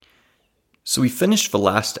So we finished the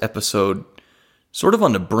last episode sort of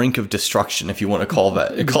on the brink of destruction, if you want to call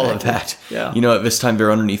that. Exactly. Call it that. Yeah. At this time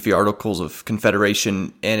they're underneath the Articles of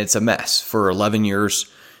Confederation, and it's a mess. For 11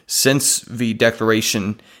 years since the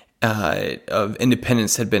Declaration of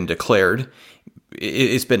Independence had been declared,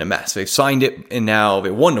 it's been a mess. They've signed it, and now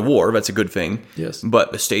they won the war. That's a good thing. Yes.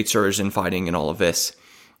 But the states are infighting and all of this.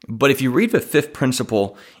 But if you read the fifth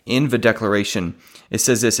principle in the Declaration, it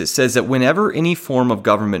says this. It says that whenever any form of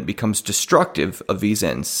government becomes destructive of these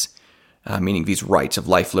ends, meaning these rights of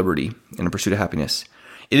life, liberty, and the pursuit of happiness,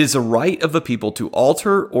 it is the right of the people to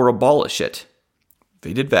alter or abolish it.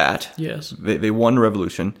 They did that. Yes. They won the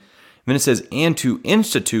revolution. Then it says, and to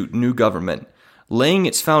institute new government, laying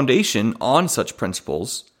its foundation on such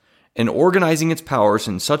principles, and organizing its powers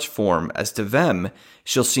in such form as to them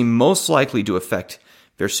shall seem most likely to affect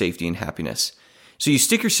their safety and happiness. So you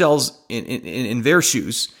stick yourselves in their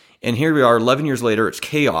shoes, and here we are 11 years later, it's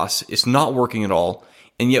chaos, it's not working at all,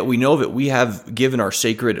 and yet we know that we have given our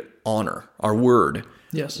sacred honor, our word.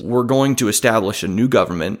 Yes. We're going to establish a new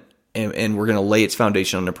government, and we're going to lay its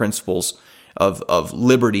foundation on the principles of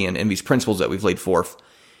liberty and these principles that we've laid forth.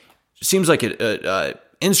 Seems like an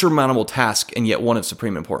insurmountable task, and yet one of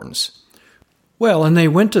supreme importance. Well, and they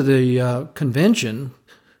went to the convention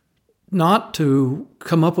not to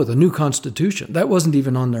come up with a new constitution. That wasn't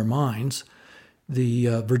even on their minds.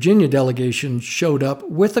 The Virginia delegation showed up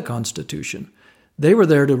with a constitution. They were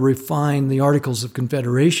there to refine the Articles of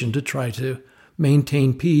Confederation to try to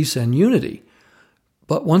maintain peace and unity.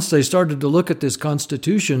 But once they started to look at this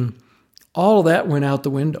constitution, all of that went out the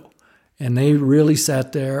window. And they really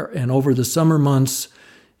sat there, and over the summer months,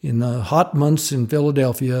 in the hot months in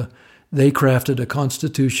Philadelphia, they crafted a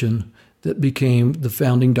constitution that became the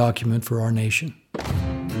founding document for our nation.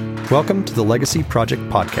 Welcome to the Legacy Project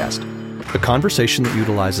Podcast, a conversation that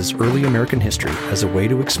utilizes early American history as a way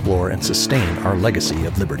to explore and sustain our legacy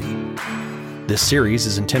of liberty. This series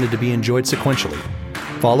is intended to be enjoyed sequentially.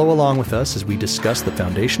 Follow along with us as we discuss the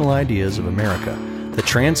foundational ideas of America that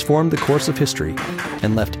transformed the course of history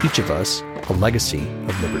and left each of us a legacy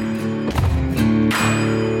of liberty.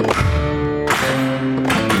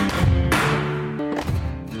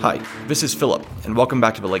 Hi, this is Philip, and welcome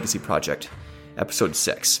back to the Legacy Project, Episode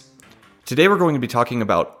 6. Today we're going to be talking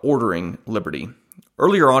about ordering liberty.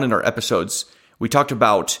 Earlier on in our episodes, we talked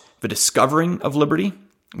about the discovering of liberty,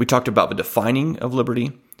 we talked about the defining of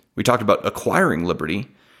liberty, we talked about acquiring liberty,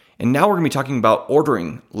 and now we're going to be talking about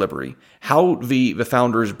ordering liberty, how the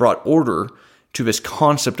founders brought order to this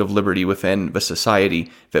concept of liberty within the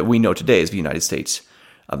society that we know today as the United States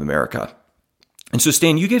of America. And so,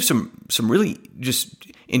 Stan, you gave some really just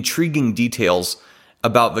intriguing details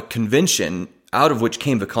about the convention out of which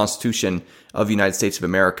came the Constitution of the United States of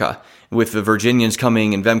America, with the Virginians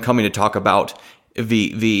coming and them coming to talk about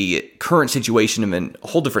the current situation and then a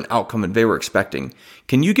whole different outcome than they were expecting.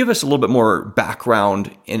 Can you give us a little bit more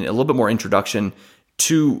background and a little bit more introduction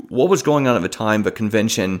to what was going on at the time, the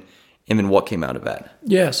convention, and then what came out of that?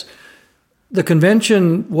 Yes. The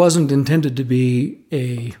convention wasn't intended to be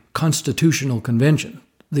a constitutional convention.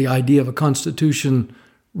 The idea of a constitution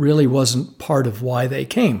really wasn't part of why they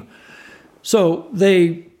came. So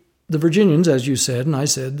the Virginians, as you said, and I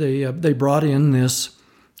said, they brought in this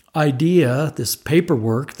idea, this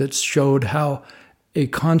paperwork that showed how a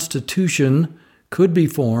constitution could be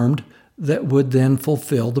formed that would then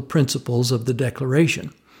fulfill the principles of the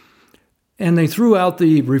Declaration. And they threw out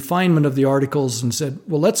the refinement of the articles and said,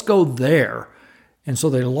 well, let's go there. And so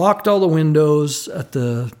they locked all the windows at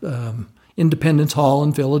the Independence Hall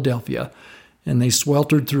in Philadelphia, and they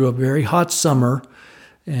sweltered through a very hot summer,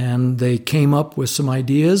 and they came up with some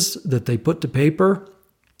ideas that they put to paper.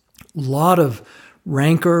 A lot of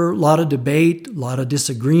rancor, a lot of debate, a lot of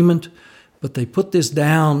disagreement, but they put this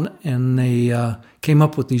down and they came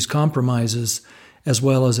up with these compromises as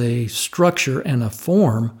well as a structure and a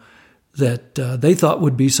form that they thought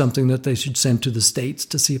would be something that they should send to the states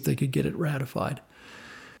to see if they could get it ratified.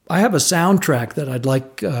 I have a soundtrack that I'd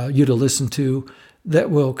like you to listen to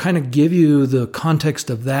that will kind of give you the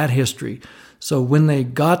context of that history. So when they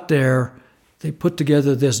got there, they put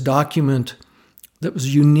together this document that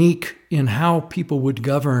was unique in how people would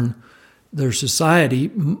govern their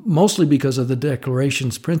society, mostly because of the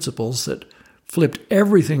Declaration's principles that flipped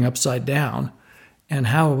everything upside down. And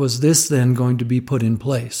how was this then going to be put in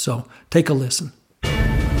place? So take a listen.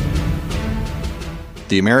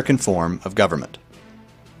 The American form of government.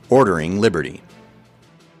 Ordering liberty.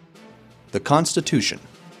 The Constitution.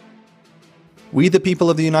 We, the people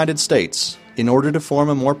of the United States, in order to form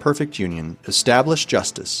a more perfect union, establish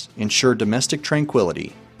justice, ensure domestic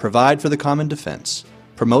tranquility, provide for the common defense,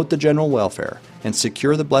 promote the general welfare, and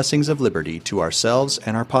secure the blessings of liberty to ourselves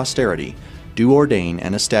and our posterity, do ordain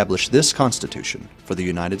and establish this Constitution for the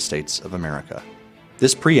United States of America.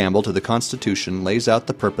 This preamble to the Constitution lays out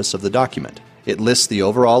the purpose of the document. It lists the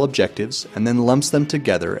overall objectives and then lumps them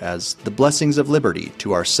together as the blessings of liberty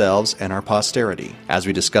to ourselves and our posterity. As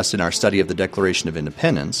we discussed in our study of the Declaration of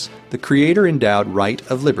Independence, the Creator-endowed right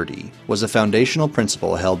of liberty was a foundational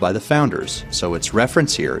principle held by the Founders, so its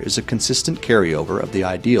reference here is a consistent carryover of the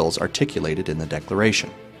ideals articulated in the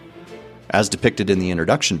Declaration. As depicted in the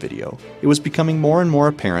introduction video, it was becoming more and more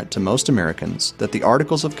apparent to most Americans that the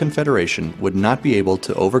Articles of Confederation would not be able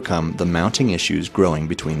to overcome the mounting issues growing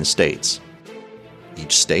between the states.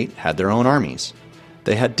 Each state had their own armies.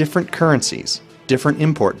 They had different currencies, different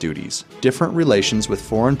import duties, different relations with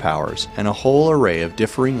foreign powers, and a whole array of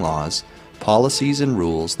differing laws, policies, and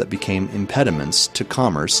rules that became impediments to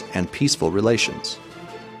commerce and peaceful relations.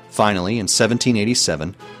 Finally, in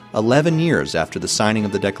 1787, 11 years after the signing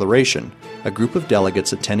of the Declaration, a group of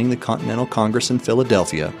delegates attending the Continental Congress in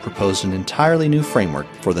Philadelphia proposed an entirely new framework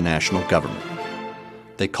for the national government.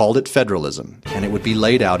 They called it federalism, and it would be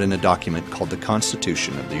laid out in a document called the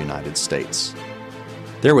Constitution of the United States.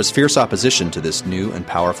 There was fierce opposition to this new and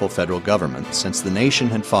powerful federal government since the nation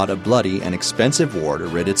had fought a bloody and expensive war to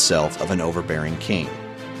rid itself of an overbearing king.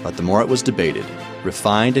 But the more it was debated,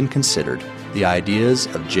 refined, and considered, the ideas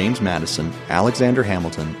of James Madison, Alexander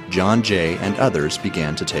Hamilton, John Jay, and others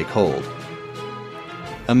began to take hold.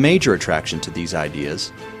 A major attraction to these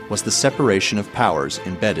ideas was the separation of powers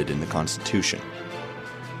embedded in the Constitution.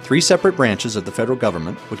 3 separate branches of the federal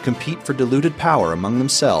government would compete for diluted power among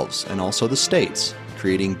themselves and also the states,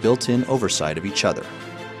 creating built-in oversight of each other.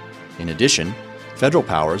 In addition, federal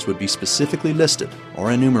powers would be specifically listed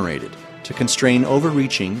or enumerated to constrain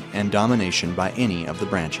overreaching and domination by any of the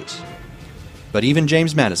branches. But even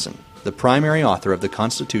James Madison, the primary author of the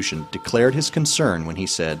Constitution, declared his concern when he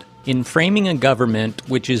said, "In framing a government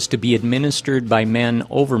which is to be administered by men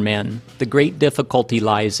over men, the great difficulty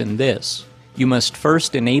lies in this. You must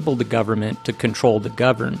first enable the government to control the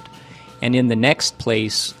governed, and in the next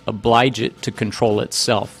place, oblige it to control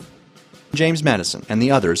itself." James Madison and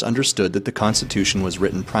the others understood that the Constitution was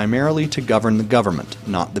written primarily to govern the government,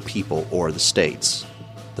 not the people or the states.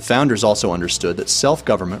 The Founders also understood that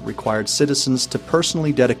self-government required citizens to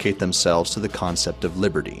personally dedicate themselves to the concept of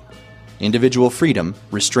liberty, individual freedom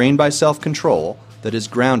restrained by self-control that is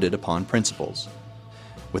grounded upon principles.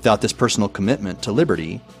 Without this personal commitment to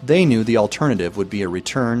liberty, they knew the alternative would be a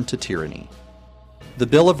return to tyranny. The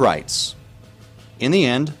Bill of Rights. In the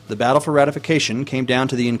end, the battle for ratification came down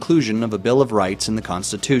to the inclusion of a Bill of Rights in the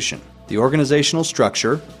Constitution. The organizational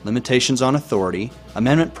structure, limitations on authority,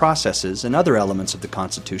 amendment processes, and other elements of the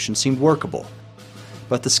Constitution seemed workable.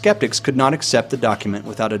 But the skeptics could not accept the document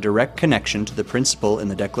without a direct connection to the principle in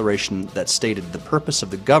the Declaration that stated the purpose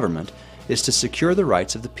of the government is to secure the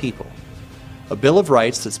rights of the people. A Bill of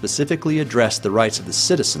Rights that specifically addressed the rights of the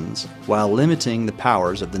citizens while limiting the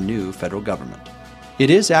powers of the new federal government. It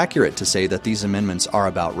is accurate to say that these amendments are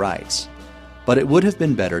about rights, but it would have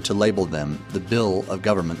been better to label them the Bill of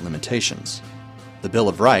Government Limitations. The Bill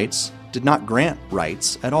of Rights did not grant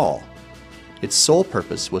rights at all. Its sole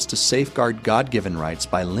purpose was to safeguard God-given rights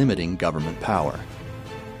by limiting government power.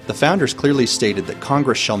 The Founders clearly stated that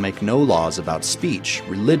Congress shall make no laws about speech,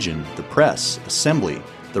 religion, the press, assembly,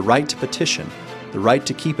 the right to petition, the right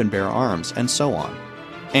to keep and bear arms, and so on.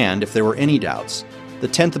 And if there were any doubts, the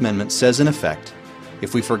 10th Amendment says in effect,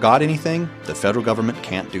 if we forgot anything, the federal government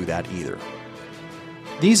can't do that either.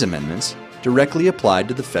 These amendments directly applied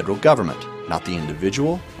to the federal government, not the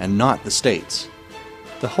individual and not the states.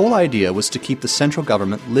 The whole idea was to keep the central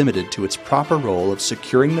government limited to its proper role of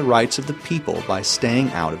securing the rights of the people by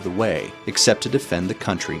staying out of the way, except to defend the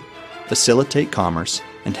country, facilitate commerce,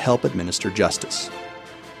 and help administer justice.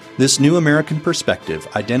 This new American perspective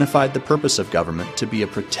identified the purpose of government to be a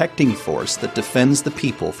protecting force that defends the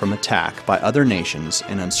people from attack by other nations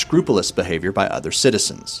and unscrupulous behavior by other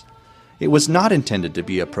citizens. It was not intended to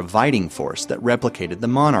be a providing force that replicated the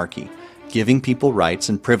monarchy, giving people rights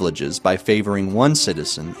and privileges by favoring one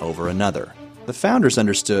citizen over another. The Founders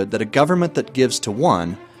understood that a government that gives to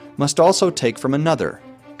one must also take from another,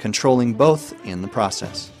 controlling both in the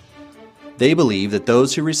process. They believe that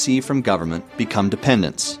those who receive from government become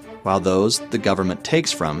dependents, while those the government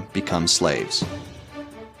takes from become slaves.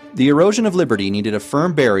 The erosion of liberty needed a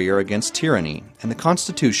firm barrier against tyranny, and the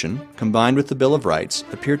Constitution, combined with the Bill of Rights,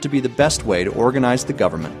 appeared to be the best way to organize the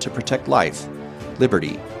government to protect life,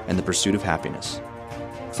 liberty, and the pursuit of happiness.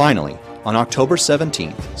 Finally, On October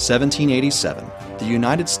 17, 1787, the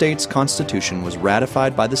United States Constitution was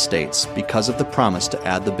ratified by the states because of the promise to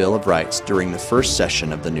add the Bill of Rights during the first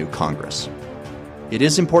session of the new Congress. It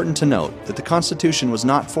is important to note that the Constitution was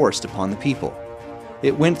not forced upon the people.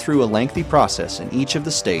 It went through a lengthy process in each of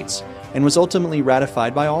the states and was ultimately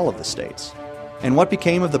ratified by all of the states. And what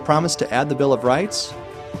became of the promise to add the Bill of Rights?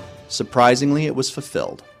 Surprisingly, it was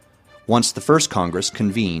fulfilled. Once the first Congress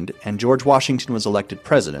convened and George Washington was elected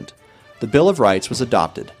president, the Bill of Rights was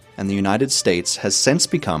adopted, and the United States has since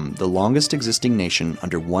become the longest existing nation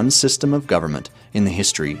under one system of government in the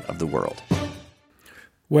history of the world.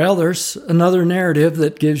 Well, there's another narrative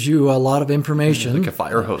that gives you a lot of information. Like a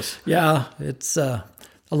fire hose. Yeah, it's a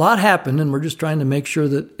lot happened, and we're just trying to make sure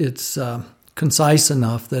that it's concise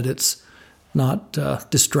enough that it's not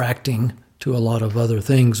distracting to a lot of other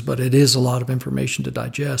things, but it is a lot of information to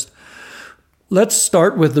digest. Let's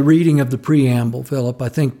start with the reading of the preamble, Philip. I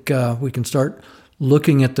think we can start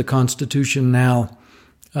looking at the Constitution now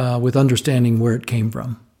with understanding where it came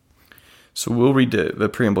from. So we'll read the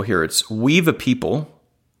preamble here. It's, "We the people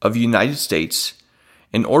of the United States,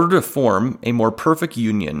 in order to form a more perfect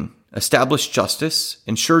union, establish justice,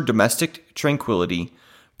 ensure domestic tranquility,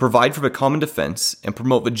 provide for the common defense, and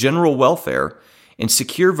promote the general welfare, and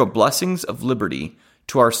secure the blessings of liberty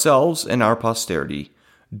to ourselves and our posterity,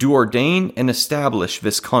 do ordain and establish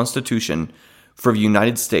this Constitution for the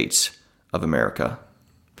United States of America."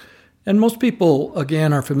 And most people,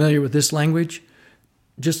 again, are familiar with this language.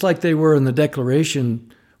 Just like they were in the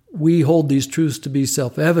Declaration, we hold these truths to be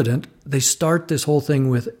self-evident. They start this whole thing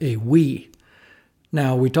with a we.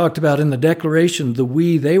 Now, we talked about in the Declaration, the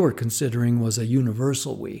we they were considering was a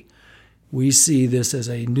universal we. We see this as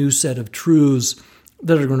a new set of truths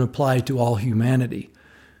that are going to apply to all humanity.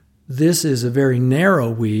 This is a very narrow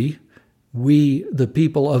we the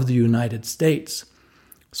people of the United States.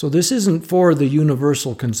 So this isn't for the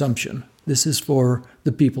universal consumption. This is for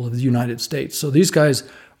the people of the United States. So these guys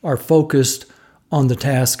are focused on the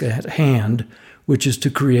task at hand, which is to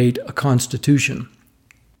create a constitution.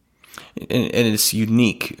 And it's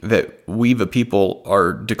unique that we, the people,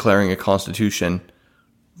 are declaring a constitution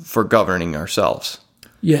for governing ourselves.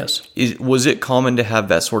 Yes. Was it common to have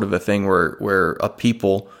that sort of a thing where a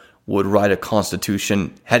people would write a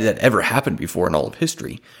constitution? Had that ever happened before in all of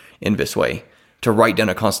history in this way? To write down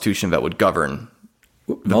a constitution that would govern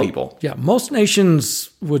the people? Yeah, most nations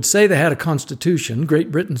would say they had a constitution.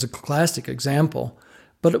 Great Britain's a classic example,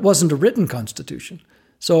 but it wasn't a written constitution.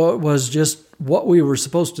 So it was just what we were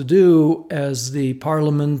supposed to do as the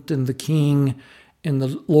parliament and the king and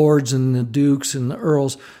the lords and the dukes and the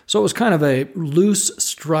earls. So it was kind of a loose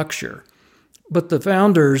structure. But the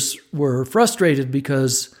founders were frustrated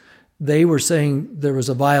because they were saying there was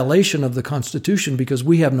a violation of the Constitution because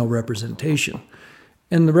we have no representation.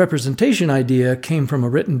 And the representation idea came from a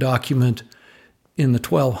written document in the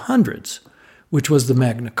 1200s, which was the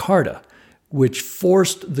Magna Carta, which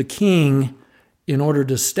forced the king, in order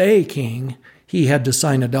to stay king, he had to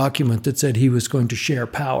sign a document that said he was going to share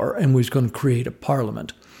power and was going to create a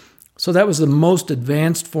parliament. So that was the most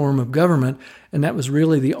advanced form of government, and that was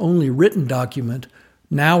really the only written document.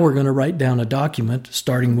 Now we're going to write down a document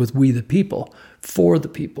starting with we the people, for the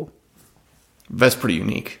people. That's pretty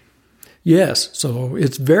unique. Yes, so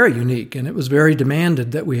it's very unique, and it was very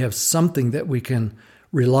demanded that we have something that we can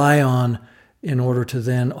rely on in order to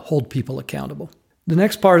then hold people accountable. The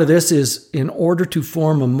next part of this is in order to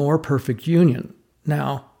form a more perfect union.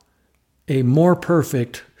 Now, a more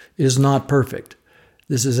perfect is not perfect.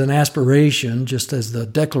 This is an aspiration, just as the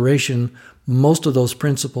Declaration, most of those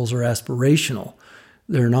principles are aspirational.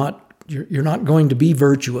 You're not going to be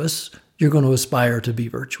virtuous. You're going to aspire to be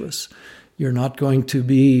virtuous. You're not going to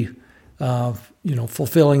be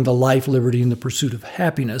fulfilling the life, liberty, and the pursuit of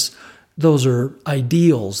happiness. Those are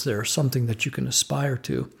ideals. They're something that you can aspire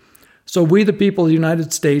to. So we, the people of the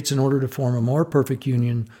United States, in order to form a more perfect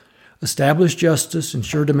union, establish justice,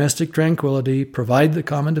 ensure domestic tranquility, provide the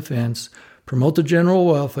common defense, promote the general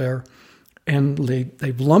welfare, and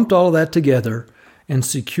they've lumped all of that together and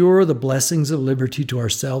secure the blessings of liberty to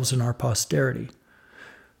ourselves and our posterity.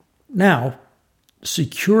 Now,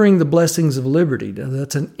 securing the blessings of liberty,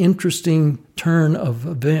 that's an interesting turn of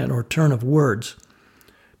event or turn of words.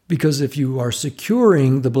 Because if you are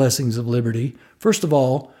securing the blessings of liberty, first of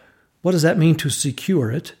all, what does that mean to secure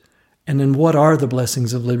it? And then what are the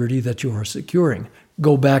blessings of liberty that you are securing?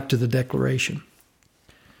 Go back to the Declaration.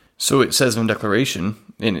 So it says in the Declaration,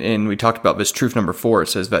 and we talked about this truth number 4, it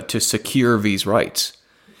says that to secure these rights,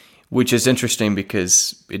 which is interesting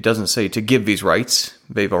because it doesn't say to give these rights.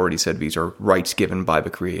 They've already said these are rights given by the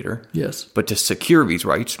Creator. Yes. But to secure these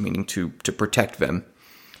rights, meaning to protect them.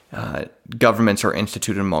 governments are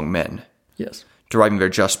instituted among men, Yes. deriving their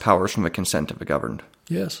just powers from the consent of the governed.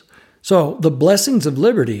 Yes. So the blessings of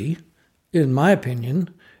liberty, in my opinion,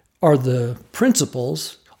 are the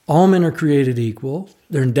principles. All men are created equal.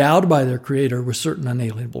 They're endowed by their Creator with certain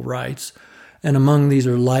unalienable rights. And among these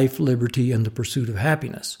are life, liberty, and the pursuit of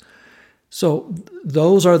happiness. So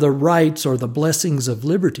those are the rights or the blessings of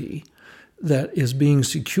liberty that is being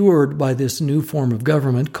secured by this new form of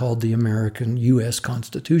government called the American U.S.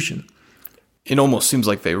 Constitution. It almost seems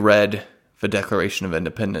like they read the Declaration of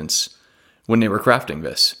Independence when they were crafting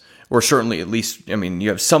this. Or certainly, at least, I mean, you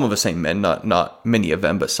have some of the same men, not many of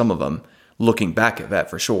them, but some of them, looking back at that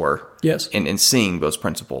for sure. Yes. And seeing those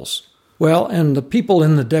principles. Well, and the people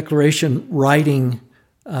in the Declaration writing,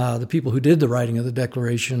 the people who did the writing of the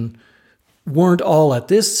Declaration, weren't all at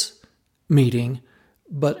this meeting,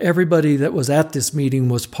 but everybody that was at this meeting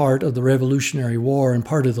was part of the Revolutionary War and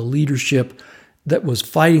part of the leadership that was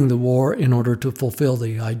fighting the war in order to fulfill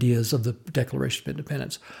the ideas of the Declaration of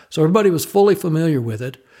Independence. So everybody was fully familiar with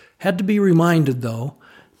it. Had to be reminded, though,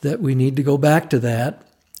 that we need to go back to that,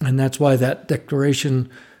 and that's why that Declaration,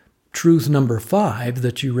 Truth number 5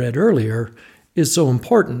 that you read earlier, is so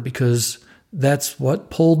important, because that's what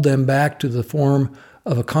pulled them back to the form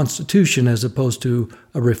of a constitution as opposed to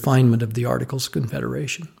a refinement of the Articles of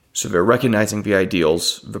Confederation. So they're recognizing the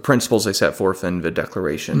ideals, the principles they set forth in the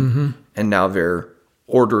Declaration, and now they're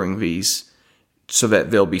ordering these so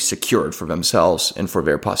that they'll be secured for themselves and for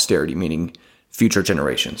their posterity, meaning future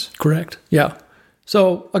generations. Correct. Yeah.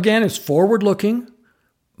 So again, it's forward-looking.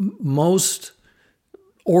 Most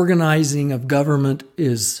organizing of government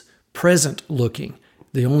is present-looking.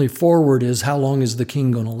 The only forward is how long is the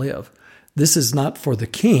king going to live? This is not for the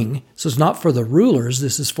king. This is not for the rulers.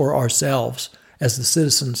 This is for ourselves as the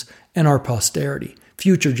citizens and our posterity,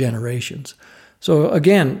 future generations. So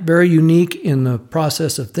again, very unique in the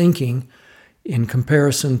process of thinking in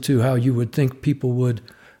comparison to how you would think people would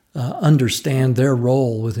understand their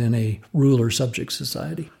role within a ruler-subject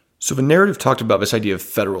society. So the narrative talked about this idea of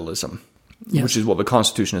federalism, Yes. which is what the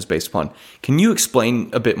Constitution is based upon. Can you explain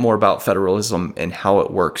a bit more about federalism and how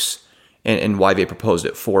it works and why they proposed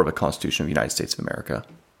it for the Constitution of the United States of America?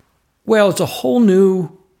 Well, it's a whole new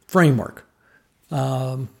framework.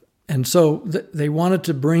 And so they wanted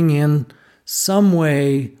to bring in some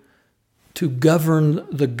way to govern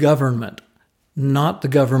the government, not the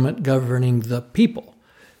government governing the people.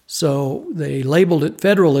 So they labeled it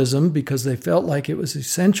federalism because they felt like it was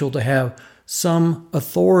essential to have some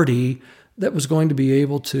authority that was going to be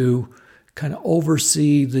able to kind of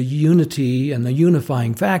oversee the unity and the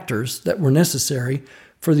unifying factors that were necessary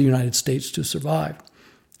for the United States to survive.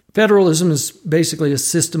 Federalism is basically a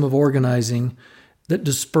system of organizing that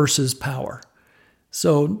disperses power.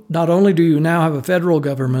 So not only do you now have a federal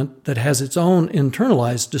government that has its own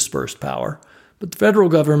internalized dispersed power, but the federal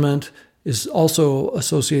government is also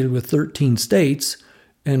associated with 13 states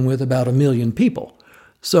and with about 1 million people.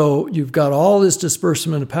 So you've got all this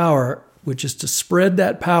disbursement of power, which is to spread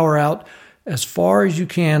that power out as far as you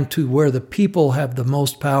can to where the people have the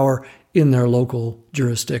most power in their local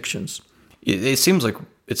jurisdictions. It seems like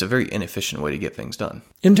it's a very inefficient way to get things done.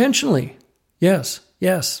 Intentionally, yes,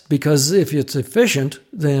 because if it's efficient,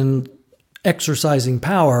 then exercising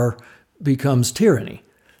power becomes tyranny.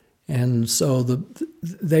 And so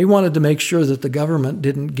they wanted to make sure that the government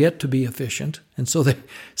didn't get to be efficient. And so they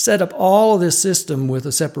set up all of this system with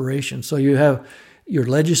a separation. So you have your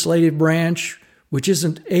legislative branch, which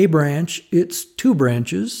isn't a branch, it's 2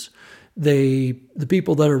 branches. The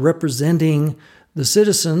people that are representing the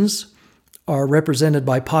citizens are represented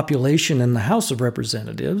by population in the House of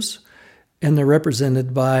Representatives, and they're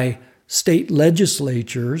represented by state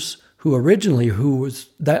legislatures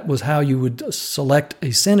that was how you would select a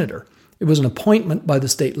senator. It was an appointment by the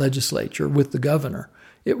state legislature with the governor.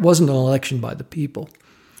 It wasn't an election by the people.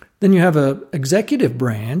 Then you have an executive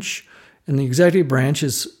branch, and the executive branch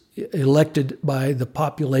is elected by the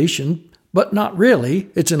population, but not really.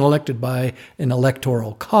 It's elected by an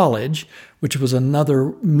electoral college, which was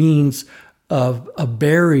another means of a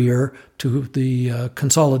barrier to the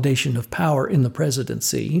consolidation of power in the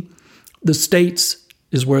presidency. The states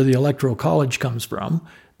is where the Electoral College comes from.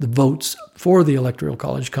 The votes for the Electoral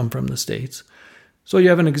College come from the states. So you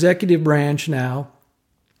have an executive branch now.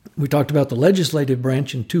 We talked about the legislative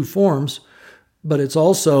branch in 2 forms, but it's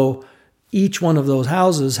also each one of those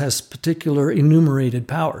houses has particular enumerated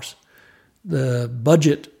powers. The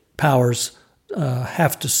budget powers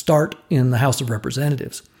have to start in the House of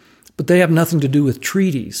Representatives, but they have nothing to do with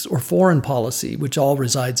treaties or foreign policy, which all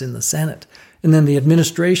resides in the Senate. And then the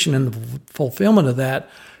administration and the fulfillment of that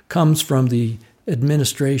comes from the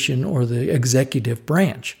administration or the executive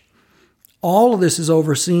branch. All of this is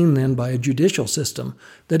overseen then by a judicial system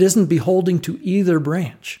that isn't beholden to either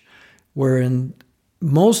branch, where in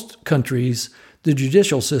most countries, the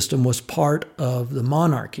judicial system was part of the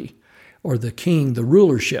monarchy or the king, the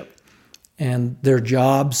rulership, and their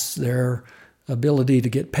jobs, their ability to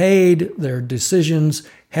get paid, their decisions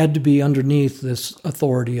had to be underneath this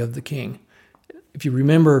authority of the king. If you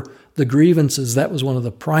remember the grievances, that was one of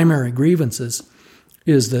the primary grievances,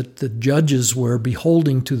 is that the judges were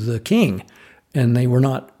beholding to the king, and they were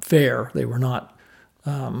not fair. They were not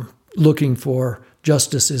looking for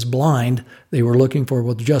justice is blind. They were looking for,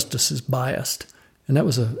 well, justice is biased. And that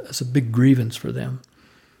was a big grievance for them.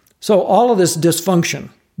 So all of this dysfunction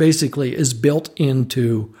basically is built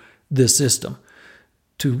into this system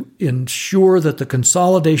to ensure that the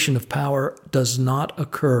consolidation of power does not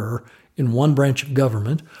occur in one branch of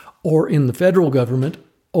government or in the federal government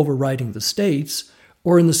overriding the states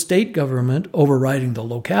or in the state government overriding the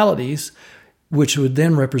localities, which would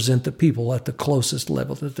then represent the people at the closest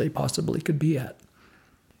level that they possibly could be at.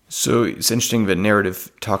 So it's interesting, the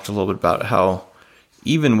narrative talked a little bit about how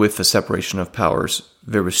even with the separation of powers,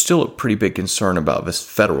 there was still a pretty big concern about this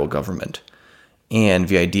federal government and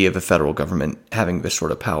the idea of the federal government having this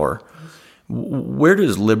sort of power. Where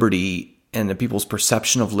does liberty and the people's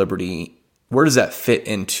perception of liberty, where does that fit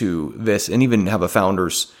into this, and even how the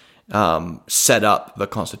founders set up the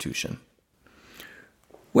Constitution?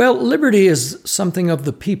 Well, liberty is something of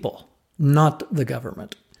the people, not the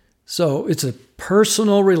government. So it's a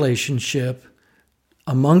personal relationship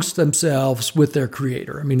amongst themselves with their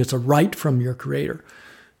creator. I mean, it's a right from your creator.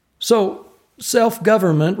 So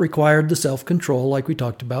self-government required the self-control, like we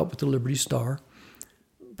talked about with the Liberty Star.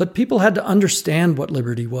 But people had to understand what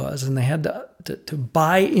liberty was, and they had to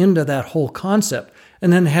buy into that whole concept,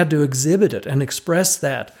 and then had to exhibit it and express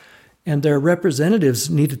that. And their representatives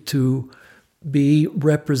needed to be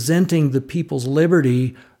representing the people's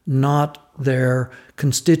liberty, not their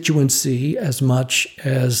constituency as much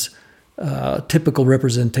as typical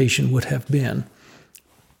representation would have been.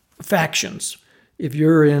 Factions. If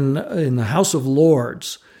you're in the House of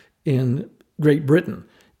Lords in Great Britain,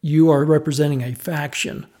 you are representing a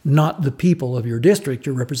faction, not the people of your district.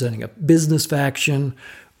 You're representing a business faction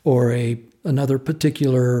or another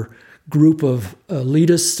particular group of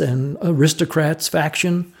elitists and aristocrats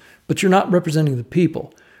faction, but you're not representing the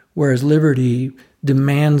people, whereas liberty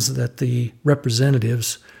demands that the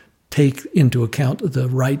representatives take into account the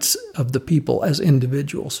rights of the people as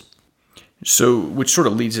individuals. So, which sort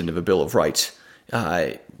of leads into the Bill of Rights.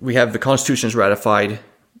 We have the Constitution is ratified.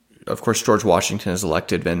 Of course, George Washington is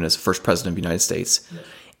elected then as the first president of the United States. Yes.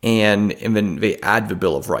 And then they add the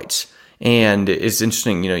Bill of Rights. And it's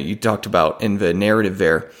interesting, you talked about in the narrative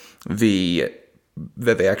there,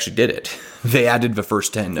 that they actually did it. They added the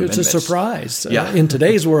first 10 amendments. It's a surprise. Yeah. In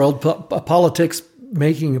today's world, politics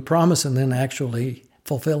making a promise and then actually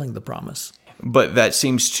fulfilling the promise. But that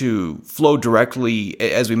seems to flow directly,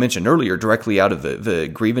 as we mentioned earlier, directly out of the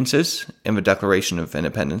grievances and the Declaration of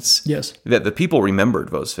Independence. Yes. That the people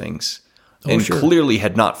remembered those things and clearly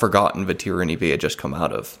had not forgotten the tyranny they had just come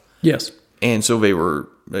out of. Yes. And so they were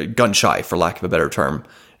gun shy, for lack of a better term,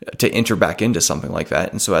 to enter back into something like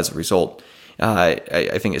that. And so as a result,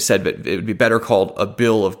 I think it said that it would be better called a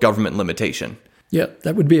Bill of Government Limitation. Yeah,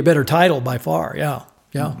 that would be a better title by far, yeah.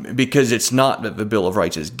 Because it's not that the Bill of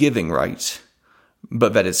Rights is giving rights,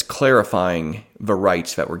 but that it's clarifying the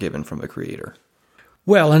rights that were given from the Creator.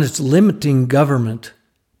 Well, and it's limiting government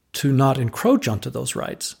to not encroach onto those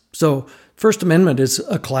rights. So First Amendment is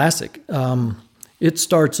a classic. It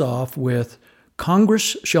starts off with,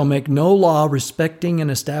 Congress shall make no law respecting an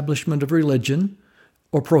establishment of religion,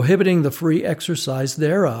 or prohibiting the free exercise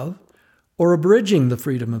thereof, or abridging the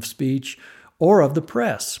freedom of speech, or of the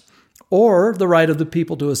press, or the right of the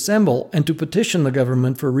people to assemble and to petition the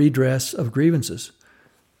government for redress of grievances.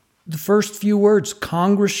 The first few words,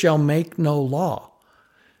 Congress shall make no law.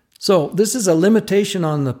 So this is a limitation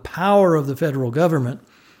on the power of the federal government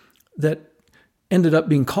that ended up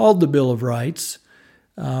being called the Bill of Rights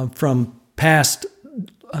from past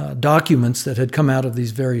documents that had come out of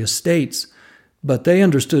these various states. But they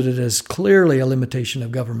understood it as clearly a limitation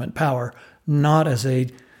of government power, not as a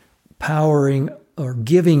powering or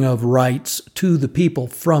giving of rights to the people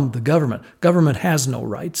from the government. Government has no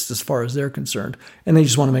rights as far as they're concerned, and they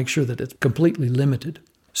just want to make sure that it's completely limited.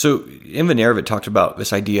 So in the narrative, it talked about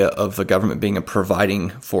this idea of the government being a providing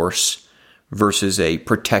force versus a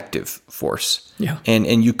protective force. Yeah.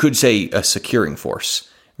 And you could say a securing force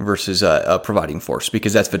versus a providing force,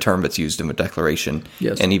 because that's the term that's used in the Declaration,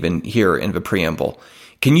 yes, and even here in the preamble.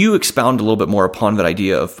 Can you expound a little bit more upon that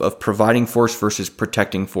idea of providing force versus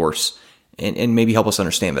protecting force, and maybe help us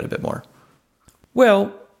understand that a bit more?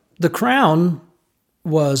 Well, the crown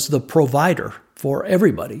was the provider for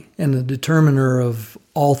everybody and the determiner of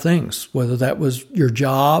all things, whether that was your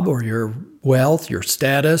job or your wealth, your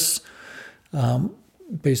status,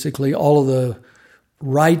 basically all of the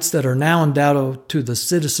rights that are now endowed to the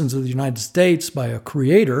citizens of the United States by a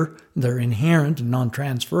creator. They're inherent and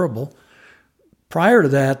non-transferable. Prior to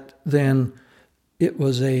that, then, it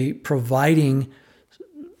was a providing.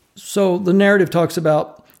 So the narrative talks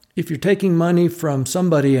about if you're taking money from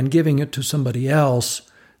somebody and giving it to somebody else,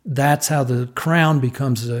 that's how the crown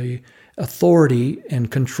becomes a authority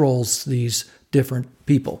and controls these different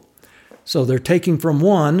people. So they're taking from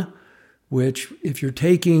one, which if you're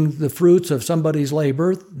taking the fruits of somebody's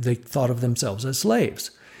labor, they thought of themselves as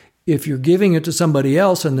slaves. If you're giving it to somebody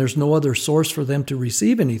else and there's no other source for them to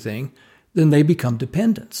receive anything, then they become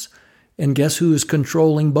dependents. And guess who is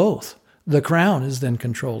controlling both? The crown is then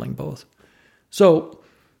controlling both. So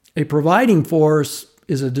a providing force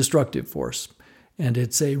is a destructive force, and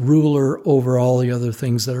it's a ruler over all the other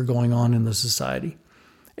things that are going on in the society.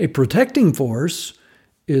 A protecting force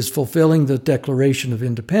is fulfilling the Declaration of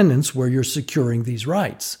Independence, where you're securing these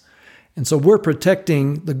rights. And so we're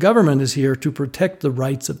protecting, the government is here to protect the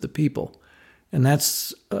rights of the people. And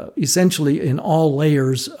that's essentially in all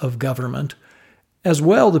layers of government. As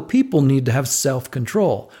well, the people need to have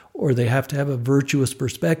self-control, or they have to have a virtuous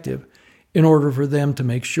perspective in order for them to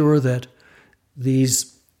make sure that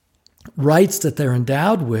these rights that they're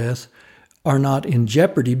endowed with are not in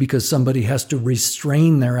jeopardy because somebody has to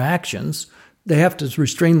restrain their actions. They have to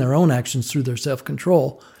restrain their own actions through their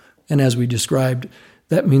self-control. And as we described,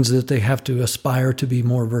 that means that they have to aspire to be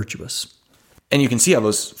more virtuous. And you can see how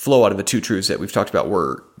those flow out of the two truths that we've talked about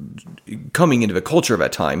were coming into the culture of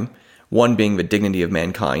that time, one being the dignity of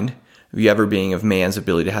mankind, the other being of man's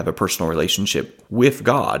ability to have a personal relationship with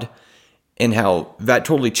God, and how that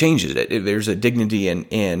totally changes it. There's a dignity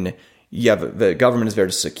in the government is there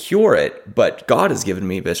to secure it, but God has given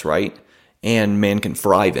me this right, and man can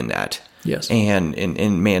thrive in that. Yes. And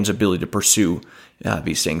in man's ability to pursue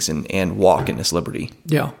these things and walk in this liberty.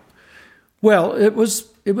 Yeah. Well, it was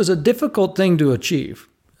a difficult thing to achieve,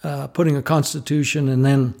 putting a constitution and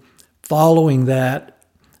then following that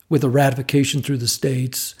with a ratification through the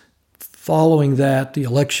states, following that the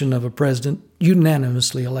election of a president,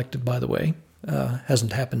 unanimously elected, by the way,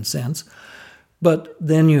 hasn't happened since. But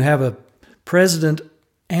then you have a president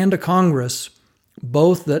and a Congress,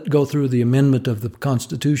 both that go through the amendment of the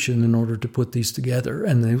Constitution in order to put these together.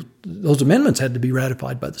 And those amendments had to be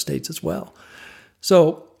ratified by the states as well.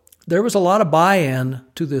 So there was a lot of buy-in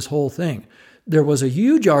to this whole thing. There was a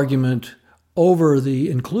huge argument over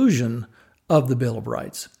the inclusion of the Bill of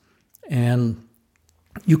Rights. And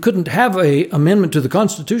you couldn't have an amendment to the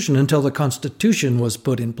Constitution until the Constitution was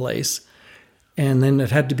put in place. And then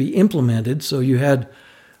it had to be implemented. So you had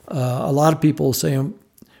a lot of people saying,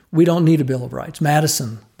 we don't need a Bill of Rights.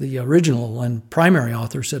 Madison, the original and primary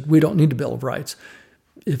author, said, we don't need a Bill of Rights.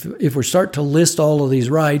 If we start to list all of these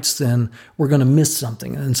rights, then we're going to miss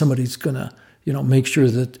something. And somebody's going to, make sure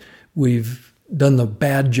that we've done the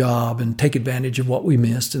bad job and take advantage of what we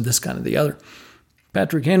missed and this kind of the other.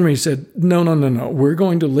 Patrick Henry said, no. We're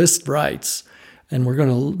going to list rights. And we're going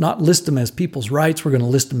to not list them as people's rights. We're going to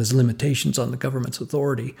list them as limitations on the government's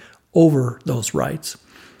authority over those rights.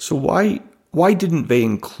 So why didn't they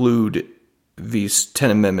include these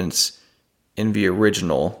 10 amendments in the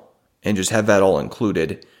original and just have that all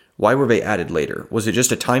included? Why were they added later? Was it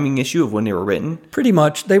just a timing issue of when they were written? Pretty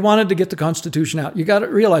much. They wanted to get the Constitution out. You got to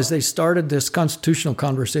realize they started this constitutional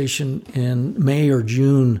conversation in May or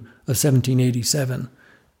June of 1787.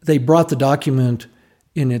 They brought the document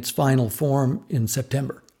in its final form in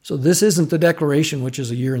September. So this isn't the Declaration, which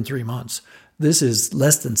is a year and 3 months. This is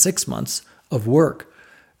less than 6 months of work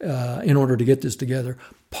in order to get this together.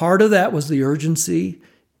 Part of that was the urgency.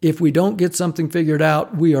 If we don't get something figured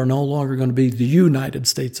out, we are no longer going to be the United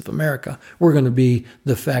States of America. We're going to be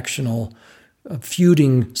the factional,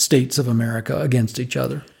 feuding states of America against each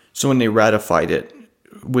other. So when they ratified it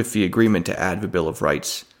with the agreement to add the Bill of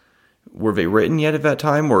Rights, were they written yet at that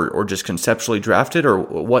time or just conceptually drafted? Or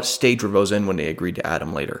what stage were those in when they agreed to add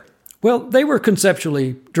them later? Well, they were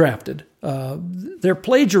conceptually drafted. They're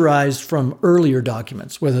plagiarized from earlier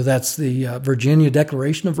documents, whether that's the Virginia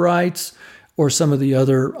Declaration of Rights or some of the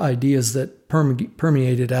other ideas that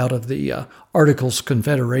permeated out of the Articles of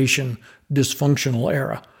Confederation dysfunctional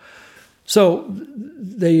era. So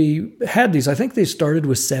they had these. I think they started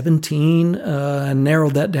with 17 and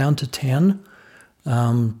narrowed that down to 10,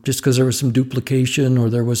 just because there was some duplication or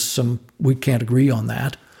there was we can't agree on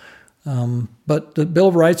that. But the Bill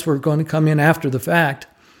of Rights were going to come in after the fact,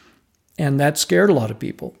 and that scared a lot of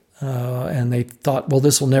people. and they thought, well,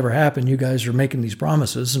 this will never happen. You guys are making these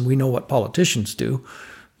promises, and we know what politicians do.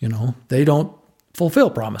 They don't fulfill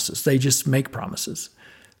promises. They just make promises.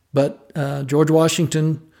 But George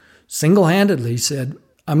Washington single-handedly said,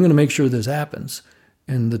 I'm going to make sure this happens.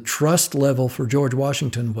 And the trust level for George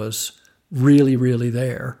Washington was really, really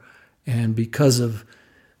there. And because of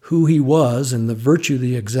who he was and the virtue of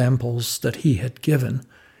the examples that he had given,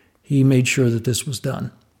 he made sure that this was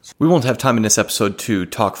done. We won't have time in this episode to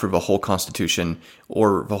talk through the whole Constitution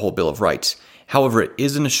or the whole Bill of Rights. However, it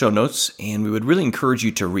is in the show notes, and we would really encourage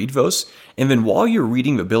you to read those. And then while you're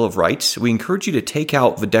reading the Bill of Rights, we encourage you to take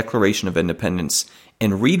out the Declaration of Independence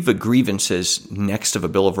and read the grievances next to the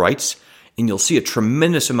Bill of Rights, and you'll see a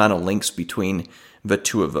tremendous amount of links between the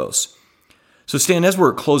two of those. So Stan, as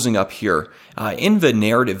we're closing up here, in the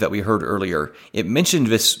narrative that we heard earlier, it mentioned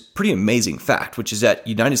this pretty amazing fact, which is that the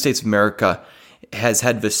United States of America has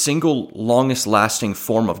had the single longest lasting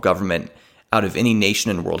form of government out of any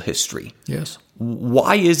nation in world history. Yes.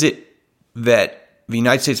 Why is it that the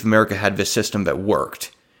United States of America had this system that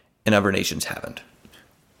worked and other nations haven't?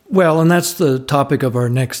 Well, and that's the topic of our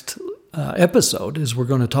next episode, is we're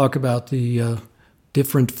going to talk about the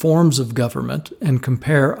different forms of government and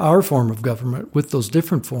compare our form of government with those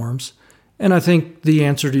different forms. And I think the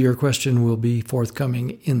answer to your question will be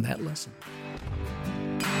forthcoming in that lesson.